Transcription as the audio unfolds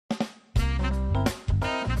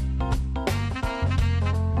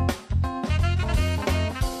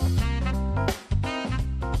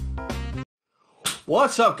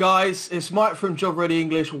What's up, guys? It's Mike from Job Ready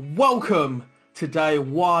English. Welcome to day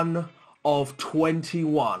 1 of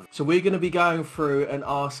 21. So we're going to be going through and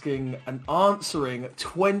asking and answering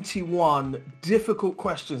 21 difficult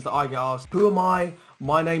questions that I get asked. Who am I?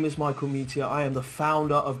 My name is Michael Mutia. I am the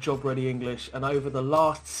founder of Job Ready English, and over the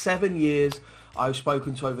last 7 years I've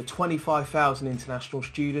spoken to over 25,000 international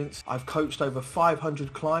students. I've coached over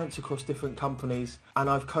 500 clients across different companies, and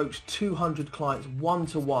I've coached 200 clients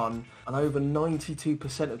one-to-one, and over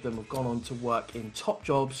 92% of them have gone on to work in top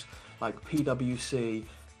jobs like PwC,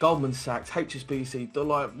 Goldman Sachs, HSBC,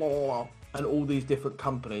 Deloitte, blah, blah, blah, and all these different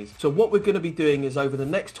companies. So what we're going to be doing is over the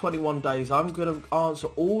next 21 days, I'm going to answer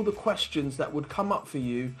all the questions that would come up for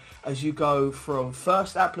you as you go from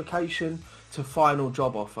first application to final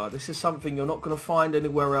job offer. This is something you're not going to find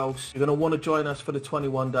anywhere else. You're going to want to join us for the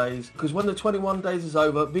 21 days, because when the 21 days is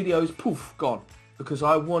over, videos, poof, gone. Because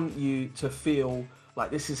I want you to feel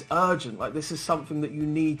like this is urgent, like this is something that you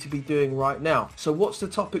need to be doing right now. So what's the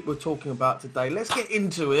topic we're talking about today? Let's get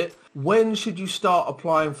into it. When should you start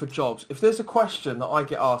applying for jobs? If there's a question that I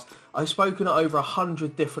get asked, I've spoken at over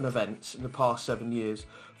 100 different events in the past 7 years,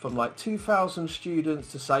 from like 2,000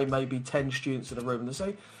 students to say maybe 10 students in a room, and they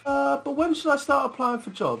say, but when should I start applying for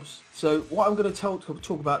jobs? So what I'm going to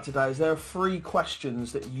talk about today is there are 3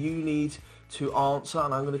 questions that you need to answer,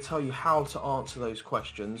 and I'm going to tell you how to answer those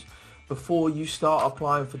questions before you start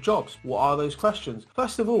applying for jobs. What are those questions?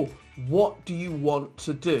 First of all, what do you want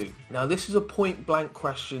to do? Now, this is a point blank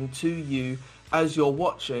question to you as you're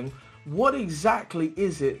watching. What exactly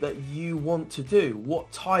is it that you want to do?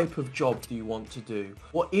 What type of job do you want to do?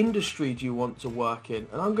 What industry do you want to work in?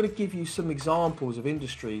 And I'm going to give you some examples of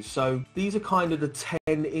industries. So these are kind of the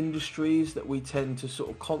 10 industries that we tend to sort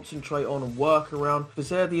of concentrate on and work around, because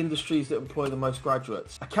they're the industries that employ the most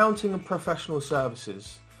graduates. Accounting and professional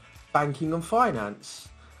services, banking and finance,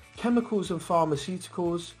 chemicals and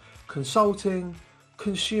pharmaceuticals, consulting,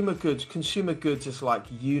 consumer goods. Consumer goods is like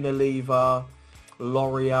Unilever,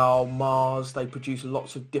 L'Oreal, Mars. They produce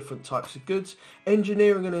lots of different types of goods.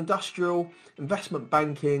 Engineering and industrial, investment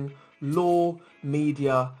banking, law,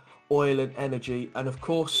 media, oil and energy. And of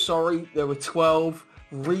course, sorry, there were 12,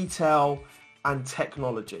 retail and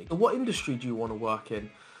technology. So what industry do you want to work in?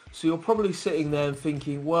 So you're probably sitting there and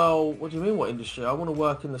thinking, well, what do you mean what industry? I want to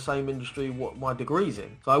work in the same industry what my degree's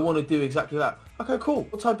in. So I want to do exactly that. Okay, cool.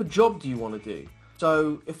 What type of job do you want to do?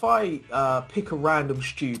 So if I pick a random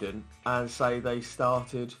student and say they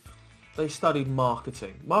studied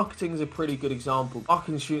marketing. Marketing is a pretty good example.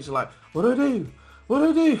 Marketing students are like, what do I do? What do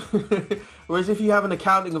I do? Whereas if you have an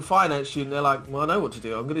accounting and finance student, they're like, well, I know what to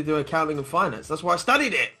do. I'm going to do accounting and finance. That's why I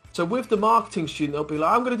studied it. So with the marketing student, they'll be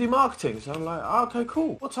like, I'm going to do marketing. So I'm like, oh, okay,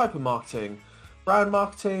 cool. What type of marketing? Brand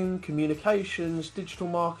marketing, communications, digital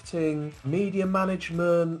marketing, media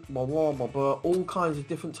management, blah, blah, blah, blah, all kinds of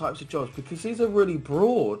different types of jobs, because these are really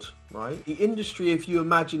broad, right? The industry, if you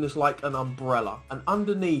imagine, is like an umbrella, and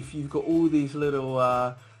underneath you've got all these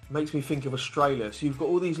little, makes me think of Australia. So you've got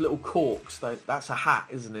all these little corks. That's a hat,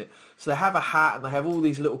 isn't it? So they have a hat and they have all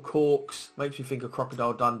these little corks. Makes me think of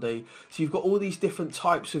Crocodile Dundee. So you've got all these different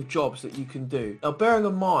types of jobs that you can do. Now, bearing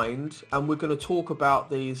in mind, and we're going to talk about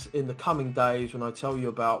these in the coming days when I tell you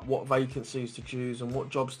about what vacancies to choose and what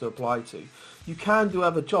jobs to apply to. You can do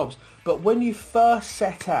other jobs, but when you first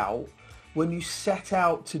set out,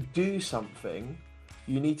 to do something,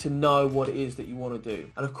 you need to know what it is that you want to do.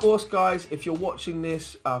 And of course, guys, if you're watching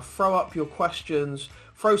this, throw up your questions,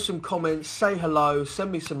 throw some comments, say hello,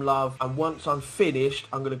 send me some love. And once I'm finished,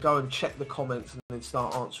 I'm going to go and check the comments and then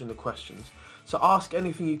start answering the questions. So ask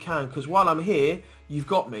anything you can, because while I'm here, you've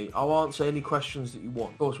got me. I'll answer any questions that you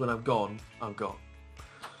want. Of course, when I'm gone, I'm gone.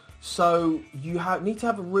 So you need to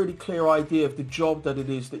have a really clear idea of the job that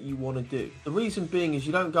it is that you want to do. The reason being is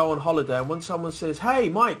you don't go on holiday and when someone says, hey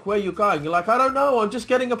Mike, where are you going? You're like, I don't know, I'm just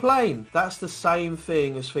getting a plane. That's the same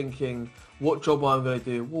thing as thinking, what job I'm going to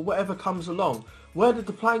do? Well, whatever comes along. Where did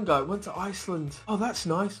the plane go? It went to Iceland. Oh, that's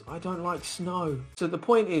nice. I don't like snow. So the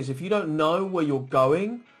point is, if you don't know where you're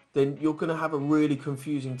going, then you're going to have a really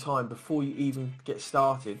confusing time before you even get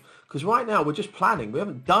started. Because right now we're just planning. We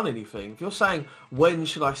haven't done anything. If you're saying, when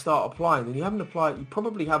should I start applying? Then you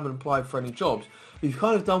probably haven't applied for any jobs. You've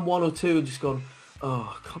kind of done 1 or 2 and just gone,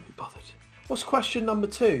 oh, I can't be bothered. What's question number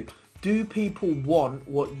 2? Do people want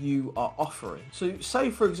what you are offering? So say,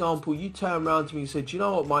 for example, you turn around to me and say, do you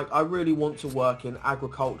know what, Mike? I really want to work in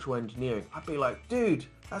agricultural engineering. I'd be like, dude,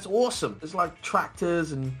 that's awesome. There's like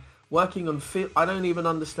tractors and working on field. I don't even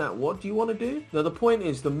understand. What do you want to do? Now, the point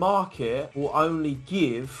is the market will only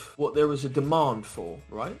give what there is a demand for,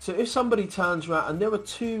 right? So if somebody turns around, and there are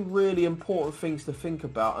 2 really important things to think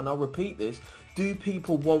about, and I'll repeat this, do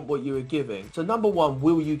people want what you are giving? So number one,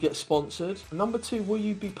 will you get sponsored? And number two, will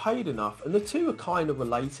you be paid enough? And the two are kind of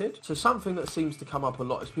related. So something that seems to come up a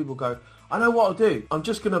lot is people go, I know what I'll do. I'm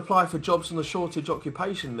just going to apply for jobs on the shortage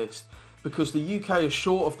occupation list because the UK is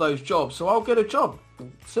short of those jobs, so I'll get a job.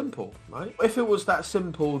 Simple, right? If it was that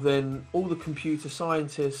simple, then all the computer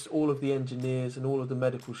scientists, all of the engineers and all of the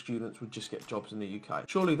medical students would just get jobs in the UK.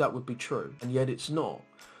 Surely that would be true, and yet it's not.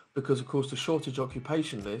 Because of course the shortage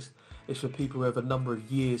occupation list is for people who have a number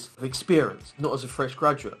of years of experience, not as a fresh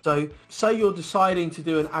graduate. So say you're deciding to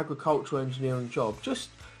do an agricultural engineering job, just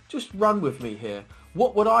run with me here.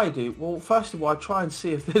 What would I do? Well, first of all, I'd try and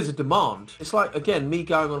see if there's a demand. It's like, again, me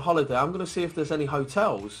going on holiday. I'm going to see if there's any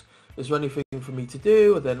hotels. Is there anything for me to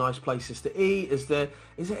do? Are there nice places to eat? Is it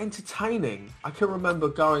entertaining? I can remember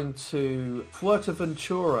going to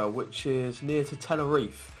Fuerteventura, which is near to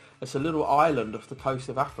Tenerife. It's a little island off the coast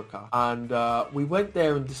of Africa. And we went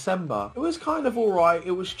there in December. It was kind of all right.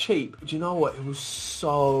 It was cheap. But you know what? It was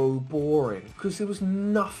so boring because there was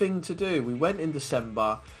nothing to do. We went in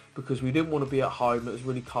December because we didn't want to be at home. It was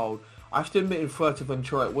really cold. I have to admit, in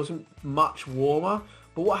Fuerteventura, it wasn't much warmer.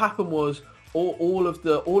 But what happened was all of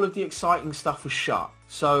the exciting stuff was shut.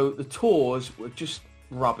 So the tours were just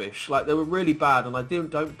rubbish. Like, they were really bad, and I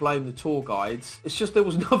don't blame the tour guides. It's just there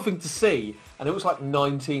was nothing to see, and it was like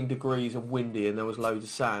 19 degrees and windy, and there was loads of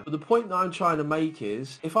sand. But the point that I'm trying to make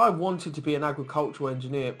is, if I wanted to be an agricultural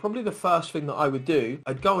engineer, probably the first thing that I would do,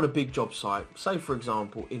 I'd go on a big job site, say for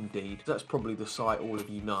example Indeed. That's probably the site all of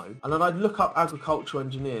you know, and then I'd look up agricultural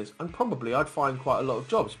engineers, and probably I'd find quite a lot of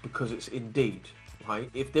jobs because it's Indeed, right?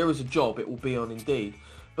 If there is a job, it will be on Indeed.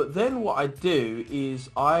 But then what I'd do is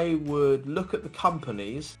I would look at the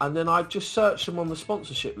companies and then I'd just search them on the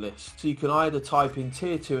sponsorship list. So you can either type in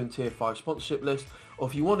tier 2 and tier 5 sponsorship list, or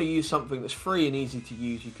if you want to use something that's free and easy to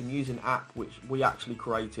use, you can use an app which we actually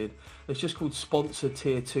created. It's just called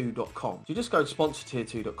sponsortier2.com. So you just go to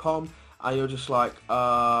sponsortier2.com and you're just like,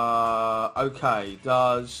 okay,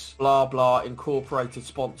 does blah blah incorporated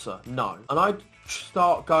sponsor? No. And I'd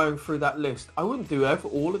start going through that list. I wouldn't do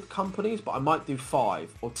all of the companies, but I might do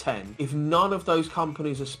 5 or 10. If none of those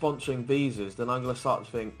companies are sponsoring visas, then I'm going to start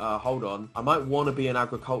to think, hold on, I might want to be an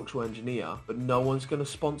agricultural engineer, but no one's going to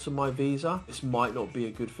sponsor my visa. This might not be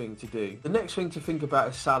a good thing to do. The next thing to think about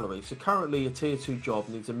is salary. So currently a tier 2 job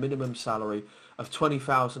needs a minimum salary of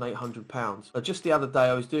 £20,800. Just the other day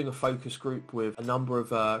I was doing a focus group with a number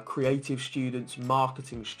of creative students,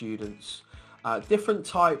 marketing students, different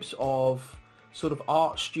types of sort of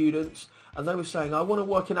art students, and they were saying, I want to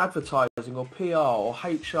work in advertising or PR or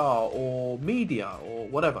HR or media or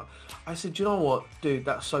whatever. I said, you know what, dude,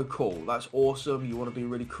 that's so cool. That's awesome. You want to be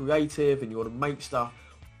really creative and you want to make stuff.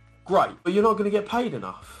 Great, but you're not going to get paid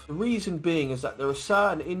enough. The reason being is that there are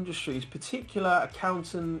certain industries, particular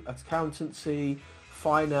accountancy,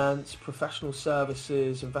 finance, professional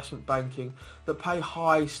services, investment banking, that pay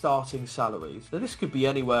high starting salaries. Now this could be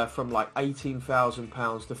anywhere from like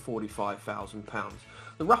 £18,000 to £45,000.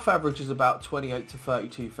 The rough average is about £28,000 to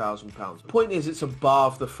 £32,000. The point is, it's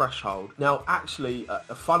above the threshold. Now actually,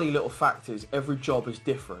 a funny little fact is every job is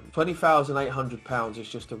different. £20,800 is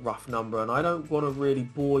just a rough number, and I don't want to really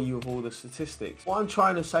bore you with all the statistics. What I'm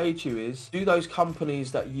trying to say to you is, do those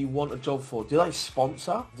companies that you want a job for, do they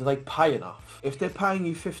sponsor? Do they pay enough? If they're paying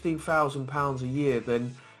you £15,000 a year,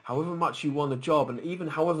 then however much you want a job, and even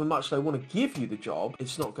however much they want to give you the job,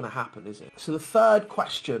 it's not going to happen, is it? So the third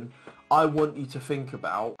question I want you to think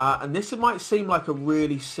about, and this might seem like a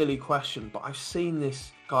really silly question, but I've seen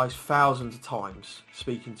this, guys, thousands of times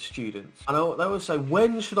speaking to students. And they always say,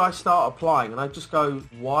 when should I start applying? And I just go,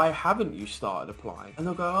 why haven't you started applying? And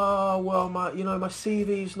they'll go, oh, well, my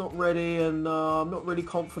CV's not ready, and I'm not really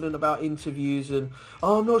confident about interviews, and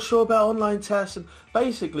I'm not sure about online tests. And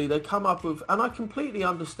basically they come up with, and I completely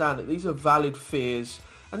understand it, these are valid fears,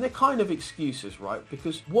 and they're kind of excuses, right?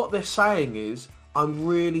 Because what they're saying is, I'm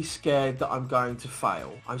really scared that I'm going to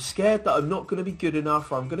fail. I'm scared that I'm not going to be good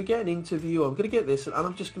enough, or I'm going to get an interview, or I'm going to get this, and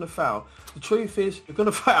I'm just going to fail. The truth is, you're going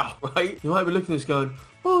to fail, right? You might be looking at this going,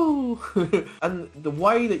 oh. And the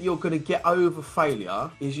way that you're going to get over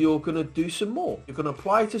failure is you're going to do some more. You're going to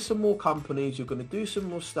apply to some more companies, you're going to do some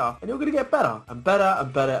more stuff, and you're going to get better and better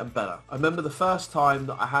and better and better. I remember the first time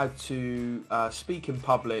that I had to speak in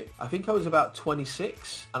public, I think I was about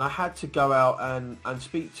 26, and I had to go out and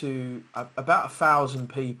speak to about 1,000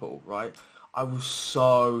 people, right? I was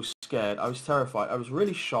so scared. I was terrified. I was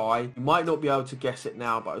really shy. You might not be able to guess it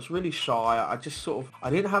now, but I was really shy. I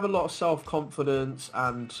didn't have a lot of self-confidence,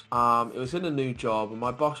 and it was in a new job, and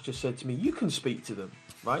my boss just said to me, you can speak to them.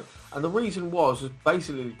 right? And the reason was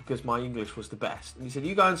basically because my English was the best. And he said,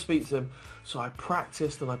 you go and speak to them. So I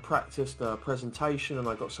practiced and I practiced a presentation and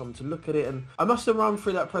I got someone to look at it. And I must have run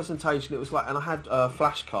through that presentation. It was like, and I had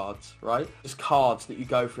flashcards, right? Just cards that you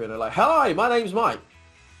go through and they're like, hi, my name's Mike.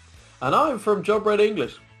 And I'm from Job Ready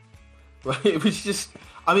English. Right? It was just,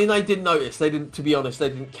 I mean, they didn't notice. They didn't, to be honest, they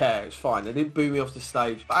didn't care. It's fine. They didn't boo me off the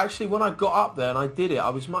stage. But actually, when I got up there and I did it, I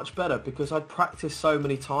was much better because I'd practiced so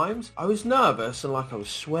many times. I was nervous and like I was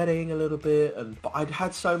sweating a little bit, but I'd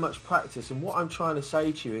had so much practice. And what I'm trying to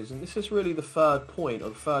say to you is, and this is really the third point or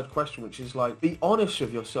the third question, which is like, be honest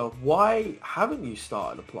with yourself. Why haven't you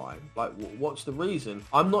started applying? Like, what's the reason?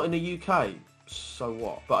 I'm not in the UK. So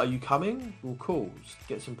what? But are you coming? Well, cool. Just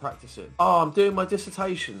get some practice in. Oh, I'm doing my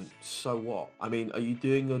dissertation. So what? I mean, are you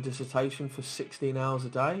doing your dissertation for 16 hours a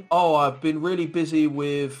day? Oh, I've been really busy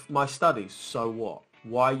with my studies. So what?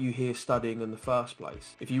 Why are you here studying in the first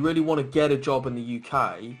place? If you really want to get a job in the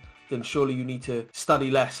UK, then surely you need to study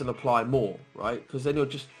less and apply more, right? Because then you're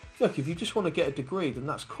just... Look, if you just want to get a degree, then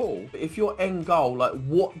that's cool. But if your end goal, like,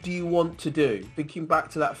 what do you want to do? Thinking back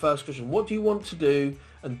to that first question, what do you want to do?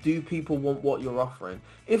 And do people want what you're offering?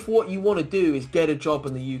 If what you want to do is get a job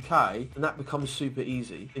in the UK, then that becomes super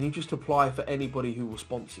easy. And you just apply for anybody who will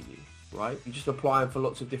sponsor you, right? You just apply for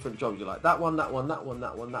lots of different jobs. You're like, that one, that one, that one,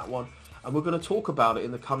 that one, that one. And we're going to talk about it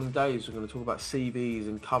in the coming days. We're going to talk about CVs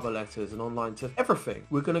and cover letters and online tests, everything.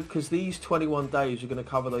 We're going to, because these 21 days, we're going to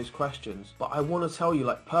cover those questions. But I want to tell you,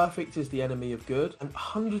 like, perfect is the enemy of good. And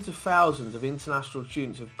hundreds of thousands of international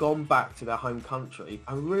students have gone back to their home country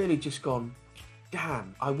and really just gone,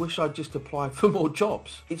 damn, I wish I'd just applied for more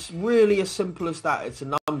jobs. It's really as simple as that. It's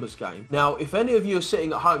a numbers game. Now, if any of you are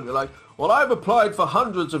sitting at home, you're like, well, I've applied for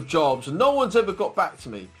hundreds of jobs and no one's ever got back to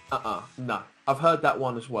me. No. I've heard that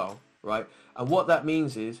one as well, right? And what that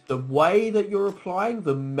means is the way that you're applying,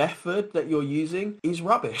 the method that you're using is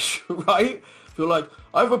rubbish, right? If you're like,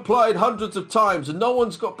 I've applied hundreds of times and no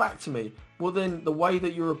one's got back to me. Well, then the way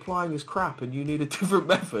that you're applying is crap and you need a different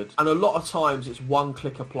method. And a lot of times it's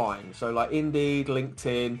one-click applying. So like Indeed,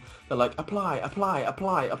 LinkedIn, they're like, apply, apply,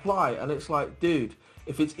 apply, apply. And it's like, dude,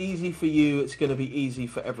 if it's easy for you, it's going to be easy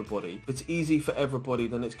for everybody. If it's easy for everybody,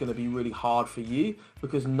 then it's going to be really hard for you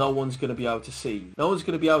because no one's going to be able to see you. No one's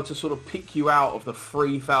going to be able to sort of pick you out of the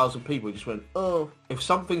 3,000 people who just went, oh. If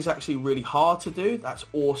something's actually really hard to do, that's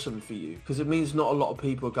awesome for you because it means not a lot of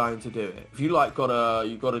people are going to do it. If you like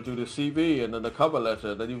you got to do the CV and then the cover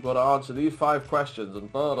letter, then you've got to answer these 5 questions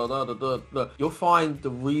and da da da da da da. You'll find the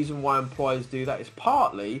reason why employers do that is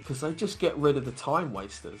partly because they just get rid of the time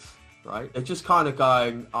wasters. Right? They're just kind of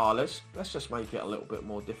going, let's just make it a little bit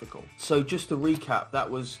more difficult. So just to recap, that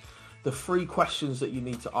was the 3 questions that you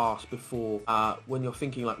need to ask before when you're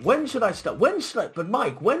thinking like, when should I start? But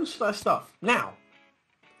Mike, when should I start? Now.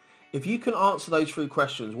 If you can answer those 3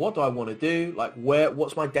 questions, what do I want to do? Like,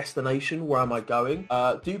 what's my destination? Where am I going?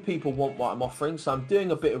 Do people want what I'm offering? So I'm doing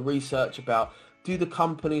a bit of research about, do the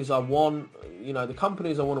companies I want, the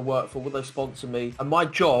companies I want to work for, will they sponsor me? And my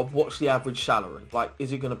job, what's the average salary? Like,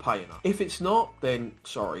 is it going to pay enough? If it's not, then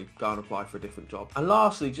sorry, go and apply for a different job. And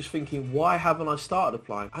lastly, just thinking, why haven't I started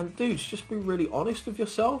applying? And dudes, just be really honest with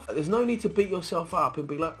yourself. There's no need to beat yourself up and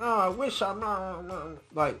be like, I wish I...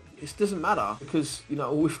 Like, it doesn't matter because,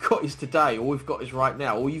 all we've got is today. All we've got is right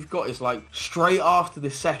now. All you've got is like straight after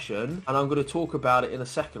this session, and I'm going to talk about it in a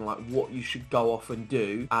second, like what you should go off and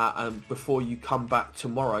do and before you come back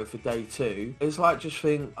tomorrow for day 2. It's like, just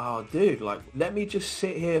think, dude, like, let me just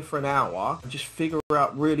sit here for an hour and just figure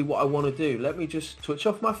out really what I want to do. Let me just switch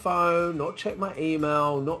off my phone, not check my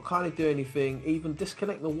email, not kind of do anything, even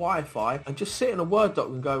disconnect the Wi-Fi and just sit in a Word doc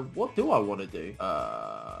and go, what do I want to do?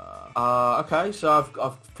 Okay, so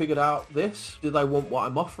I've figured out this. Do they want what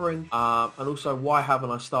I'm offering? And also, why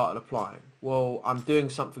haven't I started applying? Well, I'm doing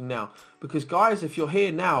something now. Because guys, if you're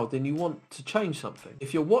here now, then you want to change something.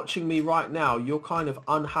 If you're watching me right now, you're kind of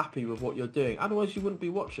unhappy with what you're doing. Otherwise, you wouldn't be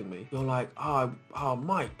watching me. You're like,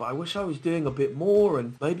 Mike, but I wish I was doing a bit more.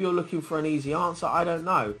 And maybe you're looking for an easy answer. I don't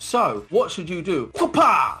know. So what should you do?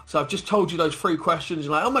 Papa! So I've just told you those 3 questions.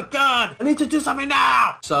 You're like, oh my God, I need to do something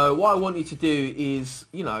now. So what I want you to do is,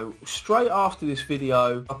 straight after this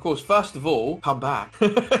video, of course, first of all, come back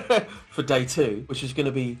for day 2, which is going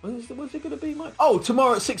to be, when's it going to be, Mike? Oh,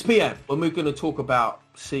 tomorrow at 6 p.m. when we're going to talk about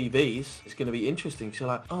CVs, it's going to be interesting. So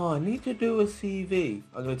like, oh, I need to do a CV.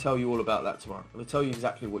 I'm going to tell you all about that tomorrow. I'm going to tell you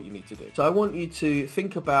exactly what you need to do. So I want you to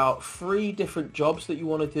think about 3 different jobs that you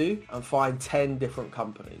want to do and find 10 different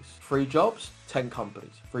companies. 3 jobs, 10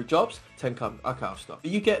 companies. 3 jobs, 10 companies. Okay, I'll stop.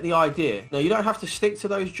 But you get the idea. Now, you don't have to stick to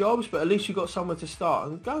those jobs, but at least you've got somewhere to start,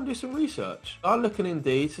 and go and do some research. Go and look on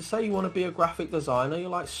Indeed. So say you want to be a graphic designer, you're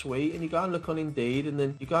like, sweet, and you go and look on Indeed, and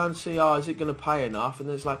then you go and see, oh, is it going to pay enough? And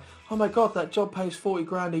then it's like, oh my God, that job pays 40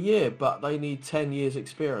 grand a year, but they need 10 years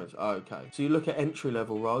experience. Oh, okay. So you look at entry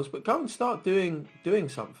level roles, but go and start doing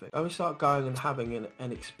something. Go and start going and having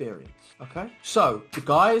an experience. Okay. So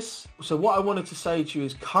guys, what I wanted to say to you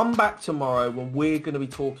is come back tomorrow when we're going to be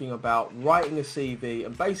talking about writing a CV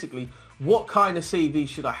and basically what kind of CV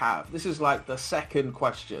should I have? This is like the second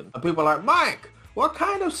question. And people are like, Mike, what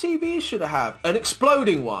kind of CV should I have? An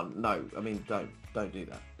exploding one. No, I mean, don't do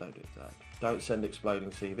that. Don't do that. Don't send exploding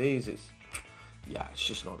CVs. It's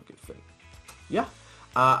just not a good thing. Yeah.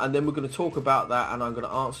 And then we're going to talk about that, and I'm going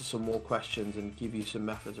to answer some more questions and give you some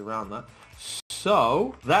methods around that.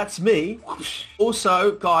 So that's me.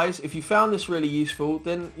 Also, guys, if you found this really useful,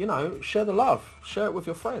 then, share the love. Share it with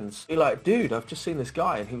your friends. Be like, dude, I've just seen this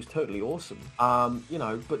guy and he was totally awesome.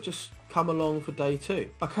 But just come along for day 2.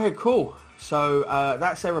 Okay, cool. So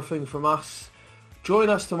that's everything from us.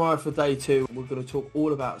 Join us tomorrow for day 2. We're going to talk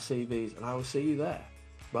all about CVs, and I will see you there.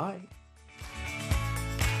 Bye.